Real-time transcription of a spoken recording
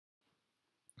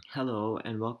Hello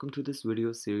and welcome to this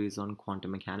video series on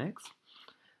quantum mechanics.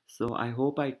 So I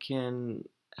hope I can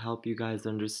help you guys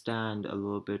understand a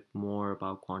little bit more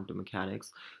about quantum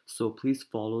mechanics. So please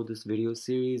follow this video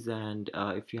series, and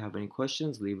if you have any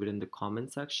questions, leave it in the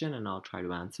comment section and I'll try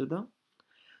to answer them.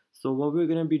 So what we're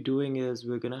going to be doing is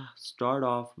we're going to start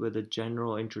off with a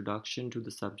general introduction to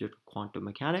the subject of quantum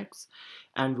mechanics,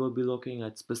 and we'll be looking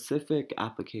at specific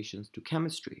applications to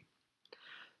chemistry.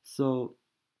 So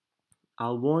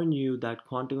I'll warn you that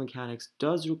quantum mechanics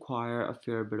does require a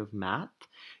fair bit of math.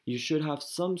 You should have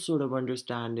some sort of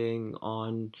understanding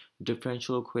on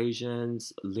differential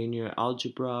equations, linear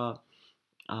algebra,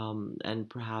 and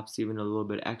perhaps even a little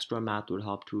bit extra math would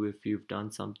help too if you've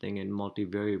done something in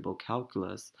multivariable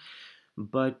calculus.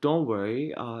 But don't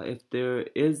worry, if there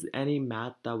is any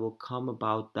math that will come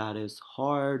about that is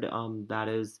hard, that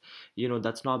is,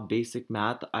 that's not basic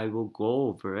math, I will go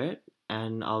over it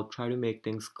and I'll try to make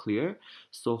things clear.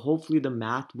 So hopefully the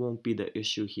math won't be the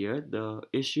issue here. The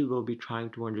issue will be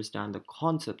trying to understand the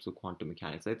concepts of quantum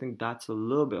mechanics. I think that's a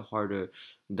little bit harder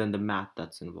than the math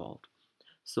that's involved.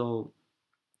 So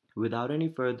without any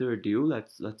further ado,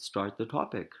 let's start the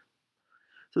topic.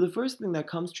 So the first thing that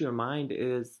comes to your mind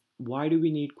is, why do we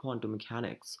need quantum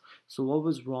mechanics? So what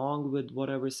was wrong with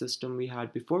whatever system we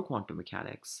had before quantum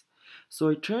mechanics? So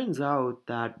it turns out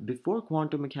that before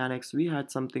quantum mechanics, we had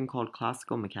something called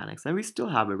classical mechanics, and we still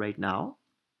have it right now.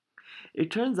 It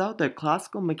turns out that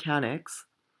classical mechanics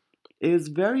is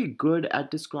very good at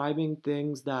describing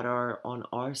things that are on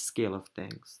our scale of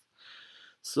things.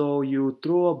 So you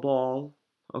throw a ball,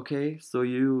 okay? So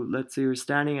let's say you're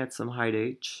standing at some height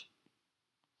h,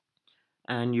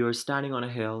 and you're standing on a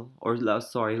hill, or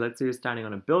sorry, let's say you're standing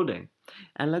on a building,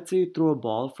 and let's say you throw a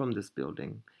ball from this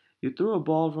building. You throw a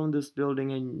ball from this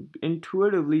building, and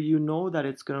intuitively you know that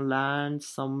it's going to land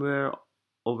somewhere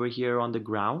over here on the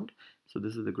ground. So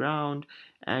this is the ground,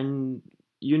 and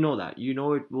you know that. You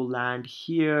know it will land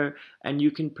here, and you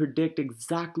can predict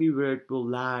exactly where it will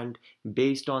land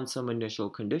based on some initial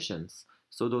conditions.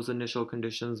 So those initial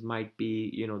conditions might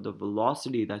be, the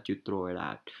velocity that you throw it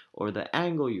at, or the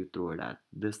angle you throw it at,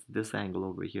 this angle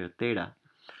over here, theta.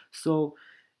 So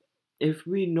if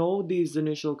we know these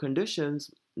initial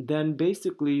conditions, then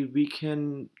basically we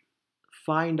can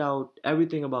find out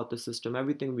everything about the system,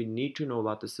 everything we need to know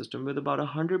about the system with about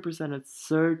 100%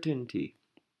 certainty.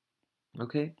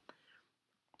 Okay?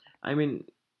 I mean,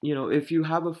 if you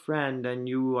have a friend and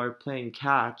you are playing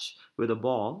catch with a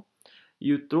ball,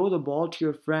 you throw the ball to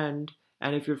your friend,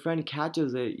 and if your friend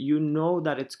catches it, you know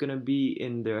that it's going to be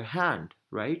in their hand,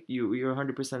 right? You're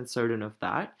 100% certain of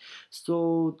that.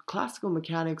 So classical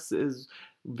mechanics is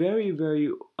very, very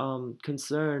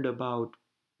concerned about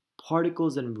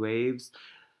particles and waves,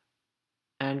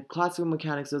 and classical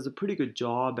mechanics does a pretty good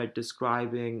job at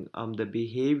describing the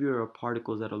behavior of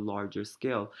particles at a larger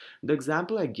scale. The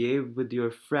example I gave with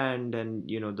your friend, and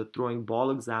the throwing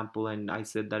ball example, and I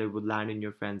said that it would land in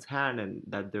your friend's hand, and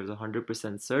that there's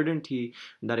 100% certainty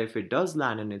that if it does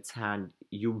land in its hand,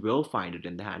 you will find it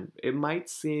in the hand. It might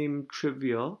seem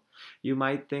trivial. You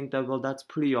might think that, well, that's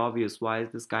pretty obvious. Why is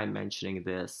this guy mentioning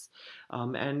this?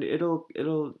 And it'll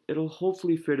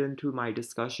hopefully fit into my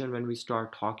discussion when we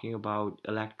start talking about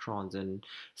electrons and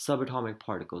subatomic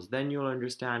particles. Then you'll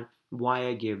understand why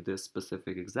I gave this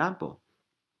specific example.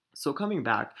 So coming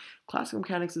back, classical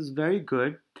mechanics is very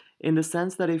good in the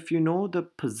sense that if you know the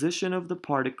position of the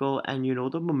particle and you know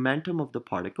the momentum of the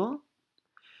particle,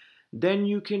 then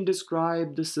you can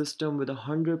describe the system with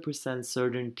 100%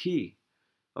 certainty.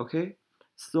 Okay,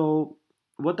 so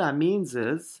what that means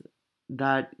is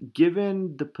that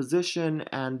given the position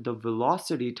and the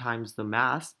velocity times the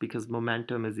mass, because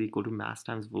momentum is equal to mass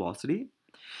times velocity,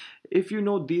 if you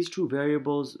know these two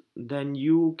variables, then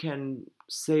you can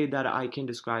say that I can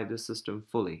describe the system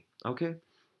fully. Okay,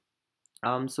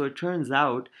 so it turns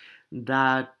out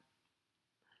that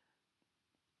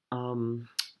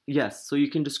yes, so you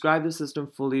can describe the system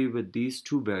fully with these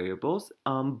two variables,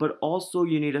 but also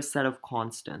you need a set of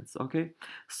constants. Okay,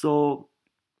 so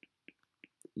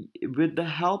with the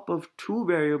help of two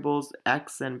variables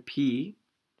x and p,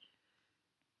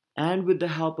 and with the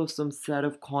help of some set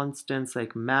of constants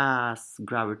like mass,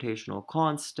 gravitational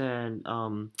constant,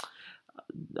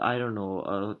 I don't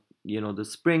know, the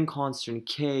spring constant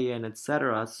k, and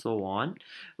etc., so on.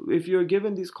 If you're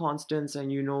given these constants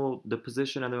and you know the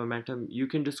position and the momentum, you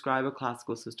can describe a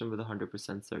classical system with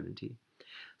 100% certainty.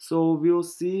 So we'll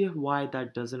see why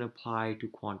that doesn't apply to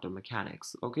quantum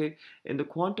mechanics. Okay, in the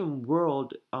quantum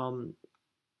world,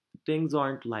 things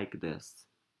aren't like this.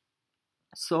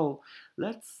 So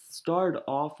let's start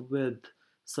off with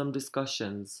some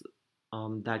discussions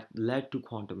that led to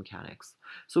quantum mechanics.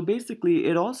 So basically,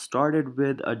 it all started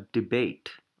with a debate,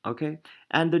 okay?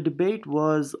 And the debate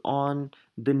was on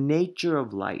the nature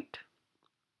of light.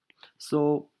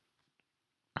 So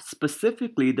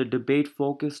specifically, the debate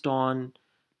focused on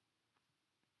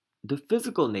the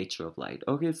physical nature of light.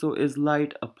 Okay, so is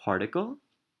light a particle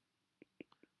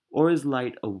or is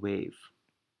light a wave?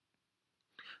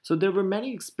 So there were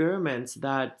many experiments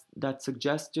that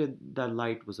suggested that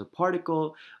light was a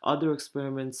particle. Other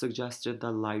experiments suggested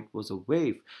that light was a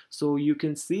wave. So you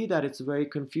can see that it's very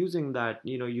confusing that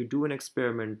you do an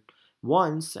experiment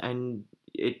once and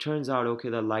it turns out okay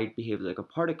that light behaves like a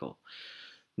particle.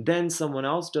 Then someone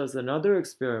else does another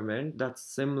experiment that's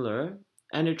similar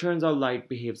and it turns out light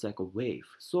behaves like a wave.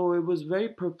 So it was very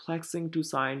perplexing to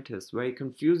scientists, very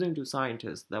confusing to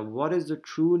scientists that what is the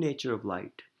true nature of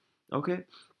light? Okay?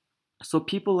 So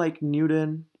people like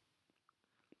Newton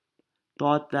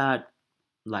thought that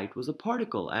light was a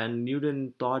particle, and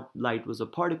Newton thought light was a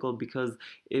particle because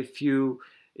if you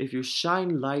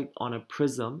shine light on a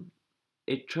prism,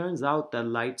 it turns out that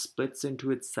light splits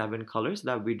into its 7 colors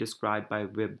that we described by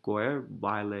Webb-Goyer: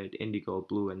 violet, indigo,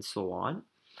 blue, and so on.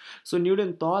 So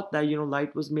Newton thought that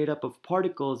light was made up of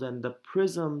particles, and the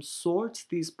prism sorts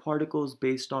these particles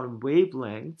based on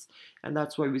wavelengths, and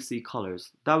that's why we see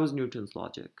colors. That was Newton's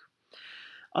logic.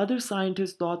 Other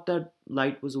scientists thought that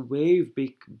light was a wave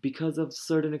because of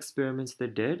certain experiments they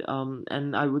did.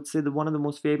 And I would say that one of the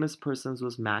most famous persons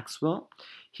was Maxwell.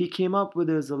 He came up with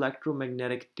his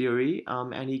electromagnetic theory,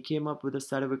 and he came up with a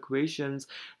set of equations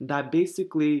that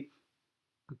basically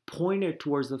pointed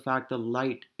towards the fact that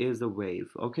light is a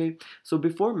wave. Okay, so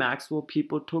before Maxwell,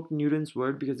 people took Newton's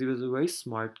word because he was a very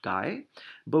smart guy.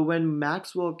 But when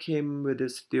Maxwell came with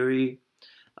his theory,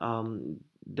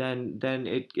 then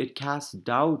it casts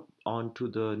doubt onto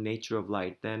the nature of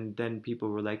light. Then people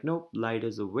were like, nope, light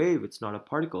is a wave, it's not a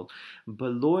particle.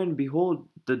 But lo and behold,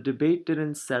 the debate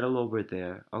didn't settle over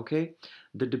there. Okay,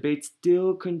 the debate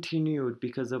still continued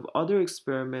because of other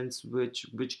experiments which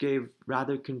gave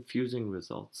rather confusing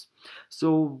results.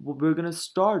 So we're going to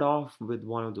start off with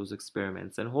one of those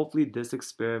experiments, and hopefully this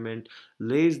experiment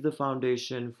lays the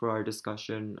foundation for our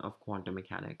discussion of quantum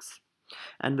mechanics.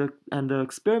 And the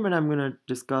experiment I'm going to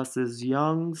discuss is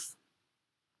Young's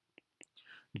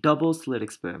double slit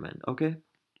experiment. Okay,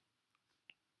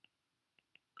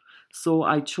 so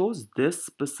I chose this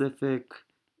specific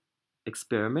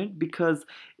experiment because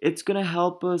it's going to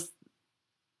help us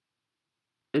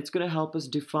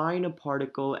define a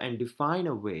particle and define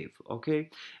a wave. Okay,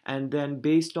 and then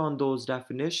based on those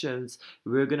definitions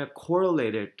we're going to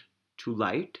correlate it to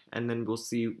light, and then we'll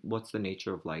see what's the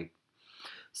nature of light.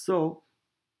 So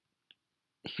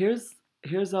here's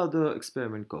how the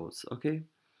experiment goes. Okay,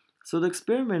 so the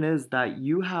experiment is that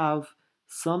you have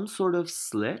some sort of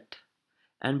slit,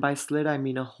 and by slit I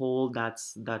mean a hole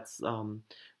that's on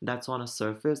a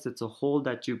surface. It's a hole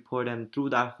that you put, and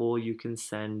through that hole you can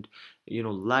send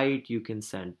light, you can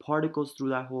send particles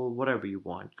through that hole, whatever you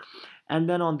want. And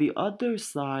then on the other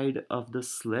side of the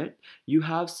slit you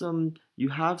have some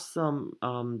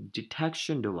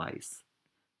detection device.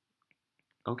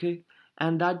 Okay,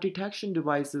 and that detection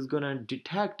device is going to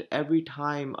detect every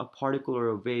time a particle or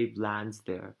a wave lands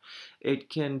there. It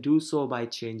can do so by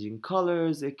changing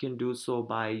colors, it can do so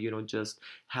by just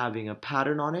having a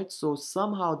pattern on it. So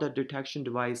somehow that detection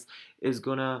device is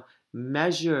going to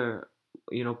measure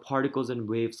particles and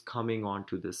waves coming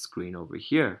onto this screen over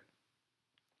here.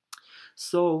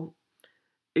 So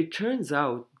it turns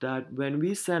out that when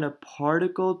we send a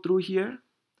particle through here,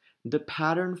 the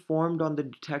pattern formed on the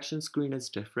detection screen is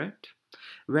different.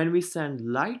 When we send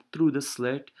light through the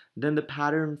slit, then the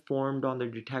pattern formed on the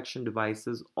detection device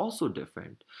is also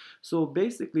different. So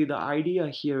basically the idea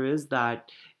here is that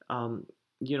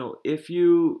if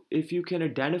you can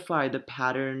identify the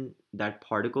pattern that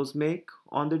particles make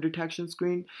on the detection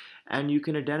screen, and you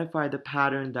can identify the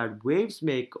pattern that waves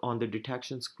make on the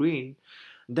detection screen,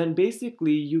 then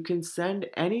basically you can send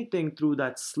anything through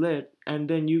that slit, and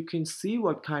then you can see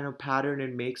what kind of pattern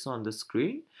it makes on the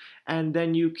screen, and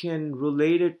then you can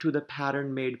relate it to the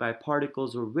pattern made by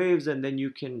particles or waves, and then you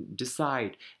can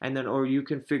decide, and then or you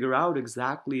can figure out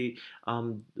exactly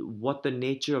what the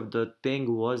nature of the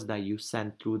thing was that you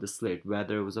sent through the slit,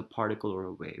 whether it was a particle or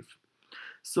a wave.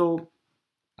 So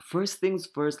first things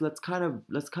first, let's kind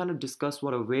of discuss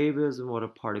what a wave is and what a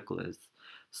particle is.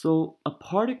 So a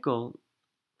particle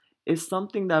is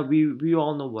something that we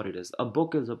all know what it is. A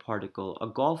book is a particle, a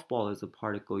golf ball is a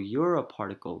particle, you're a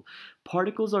particle.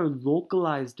 Particles are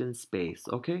localized in space,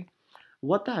 okay?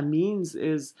 What that means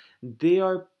is they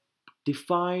are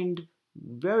defined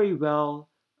very well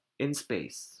in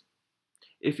space.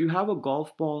 If you have a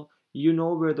golf ball, you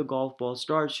know where the golf ball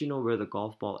starts, you know where the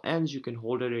golf ball ends, you can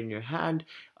hold it in your hand,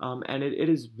 and it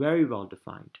is very well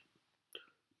defined.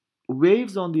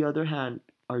 Waves, on the other hand,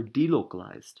 are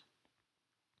delocalized.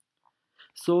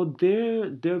 So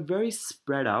they're very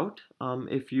spread out.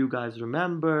 If you guys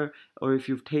remember, or if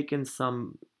you've taken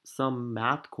some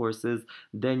math courses,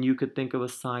 then you could think of a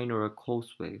sine or a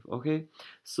cos wave. Okay,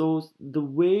 so the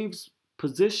wave's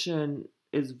position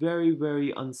is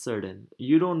very uncertain.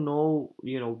 You don't know,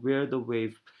 where the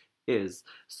wave is.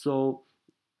 So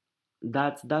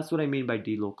that's what I mean by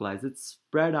delocalized. It's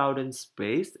spread out in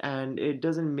space, and it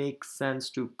doesn't make sense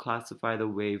to classify the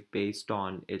wave based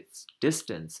on its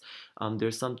distance.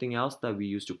 There's something else that we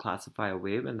use to classify a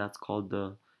wave, and that's called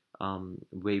the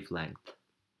wavelength.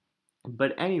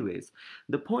 But anyways,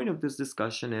 the point of this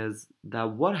discussion is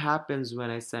that what happens when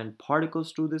I send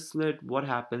particles through the slit? What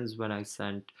happens when I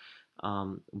send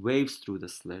waves through the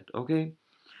slit? Okay,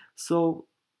 so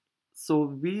so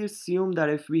we assume that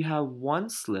if we have one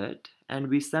slit and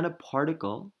we send a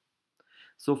particle,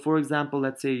 so for example,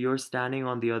 let's say you're standing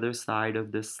on the other side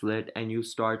of this slit and you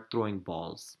start throwing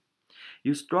balls.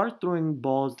 You start throwing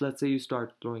balls, let's say you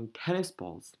start throwing tennis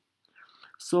balls.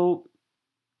 So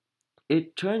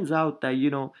it turns out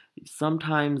that,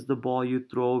 sometimes the ball you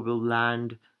throw will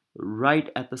land right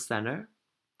at the center.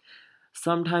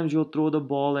 Sometimes you'll throw the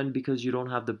ball, and because you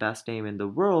don't have the best aim in the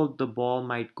world, the ball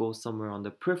might go somewhere on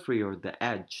the periphery or the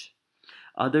edge.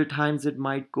 Other times it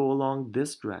might go along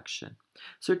this direction.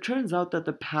 So it turns out that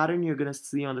the pattern you're going to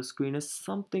see on the screen is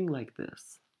something like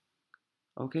this.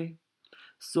 Okay?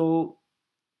 So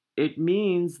it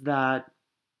means that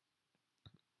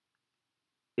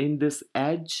in this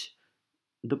edge,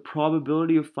 the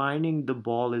probability of finding the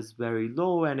ball is very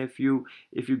low, and if you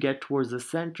get towards the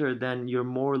center, then you're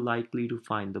more likely to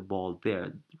find the ball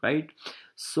there, right?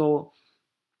 So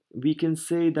we can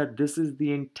say that this is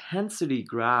the intensity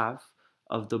graph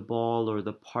of the ball or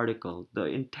the particle. The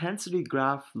intensity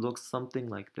graph looks something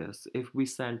like this if we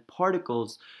send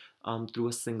particles through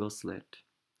a single slit.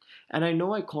 And I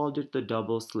know I called it the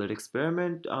double slit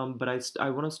experiment, but I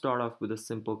want to start off with a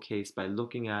simple case by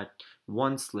looking at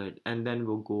one slit, and then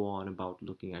we'll go on about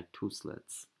looking at two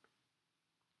slits.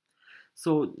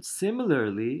 So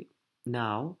similarly,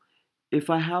 now, if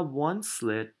I have one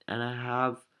slit and I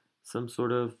have some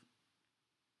sort of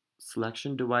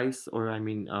selection device, or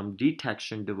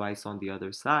detection device on the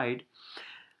other side,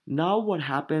 now what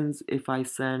happens if I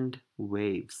send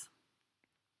waves?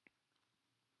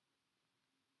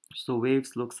 So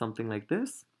waves look something like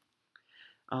this.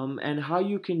 And how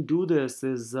you can do this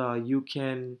is you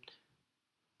can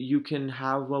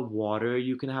have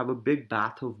you can have a big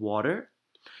bath of water,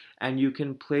 and you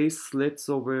can place slits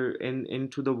over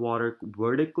into the water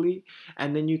vertically,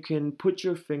 and then you can put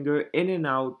your finger in and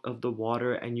out of the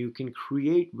water, and you can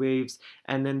create waves,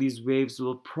 and then these waves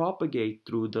will propagate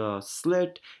through the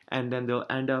slit, and then they'll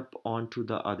end up onto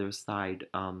the other side,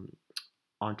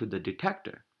 onto the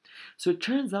detector. So it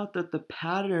turns out that the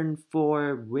pattern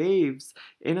for waves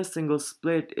in a single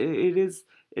split, it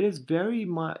is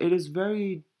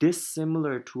very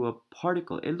dissimilar to a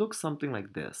particle. It looks something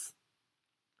like this.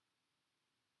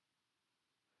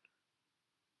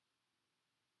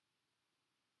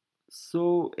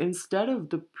 So instead of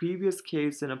the previous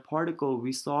case in a particle,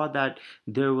 we saw that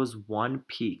there was one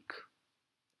peak,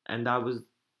 and that was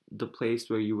the place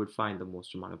where you would find the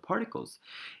most amount of particles.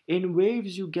 In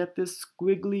waves, you get this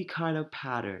squiggly kind of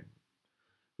pattern,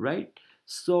 right?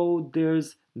 So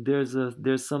there's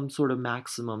some sort of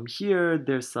maximum here,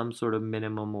 there's some sort of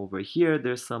minimum over here,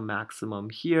 there's some maximum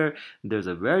here, there's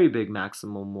a very big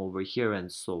maximum over here,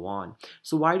 and so on.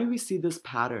 So why do we see this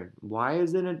pattern? Why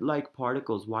isn't it like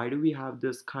particles? Why do we have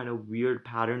this kind of weird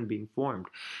pattern being formed?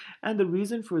 And the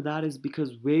reason for that is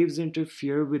because waves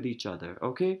interfere with each other,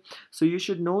 okay? So you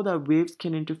should know that waves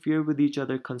can interfere with each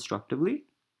other constructively,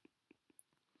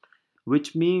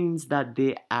 which means that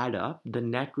they add up. The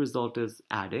net result is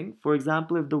adding. For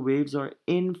example, if the waves are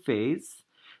in phase,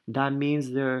 that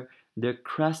means their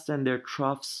crests and their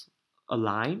troughs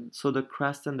align. So the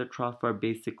crest and the trough are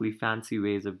basically fancy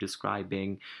ways of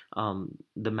describing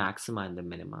the maxima and the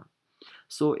minima.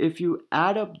 So if you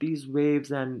add up these waves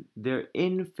and they're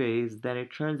in phase, then it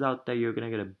turns out that you're going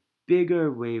to get a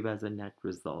bigger wave as a net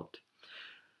result.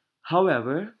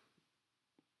 However,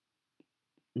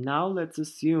 now let's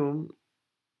assume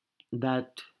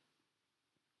that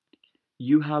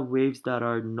you have waves that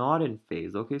are not in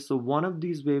phase. Okay, so one of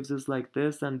these waves is like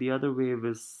this and the other wave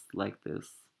is like this.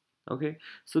 Okay,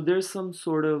 so there's some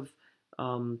sort of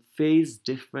phase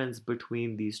difference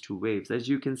between these two waves. As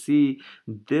you can see,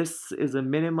 this is a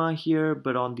minima here,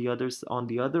 but on the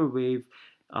other wave,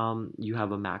 you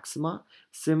have a maxima.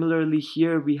 Similarly,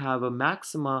 here we have a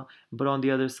maxima, but on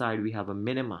the other side we have a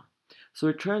minima. So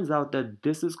it turns out that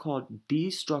this is called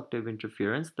destructive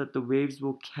interference, that the waves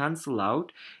will cancel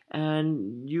out,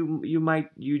 and you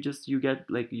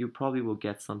probably will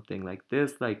get something like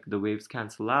this, like the waves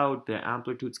cancel out, their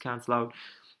amplitudes cancel out.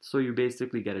 So you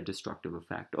basically get a destructive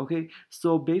effect. Okay,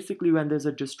 so basically when there's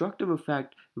a destructive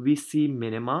effect, we see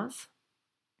minimas,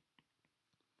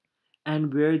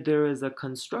 and where there is a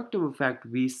constructive effect,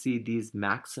 we see these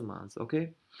maximas.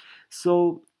 Okay,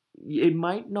 so it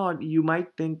might not, you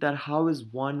might think that how is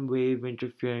one wave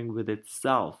interfering with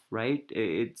itself, right?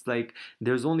 It's like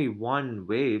there's only one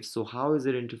wave, so how is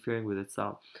it interfering with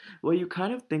itself? Well, you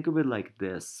kind of think of it like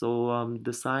this. So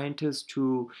the scientist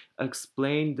who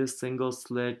explained this single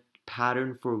slit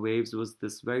pattern for waves was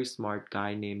this very smart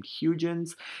guy named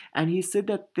Huygens, and he said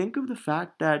that think of the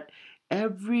fact that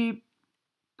every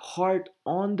part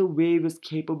on the wave is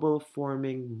capable of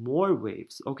forming more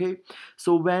waves. Okay,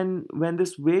 so when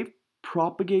this wave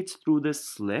propagates through this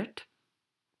slit,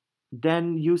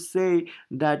 then you say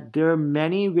that there are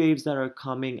many waves that are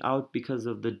coming out because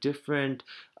of the different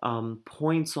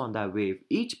points on that wave.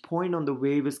 Each point on the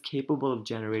wave is capable of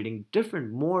generating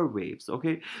different more waves.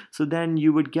 Okay, so then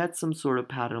you would get some sort of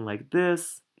pattern like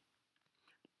this.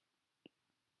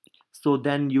 So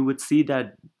then you would see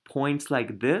that points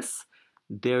like this,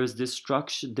 there's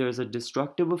destruction, there's a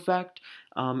destructive effect,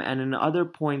 and in other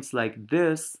points like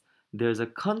this, there's a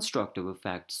constructive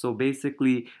effect. So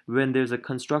basically, when there's a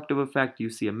constructive effect, you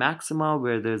see a maxima.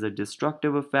 Where there's a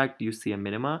destructive effect, you see a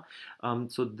minima.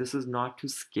 So this is not to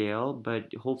scale,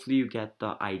 but hopefully you get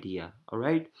the idea. All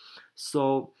right.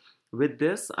 So with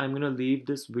this, I'm gonna leave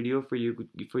this video for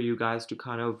you guys to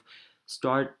kind of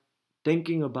start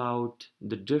thinking about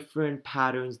the different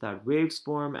patterns that waves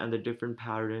form and the different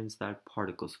patterns that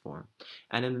particles form.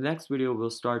 And in the next video, we'll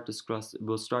start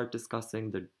discussing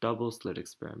the double slit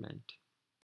experiment.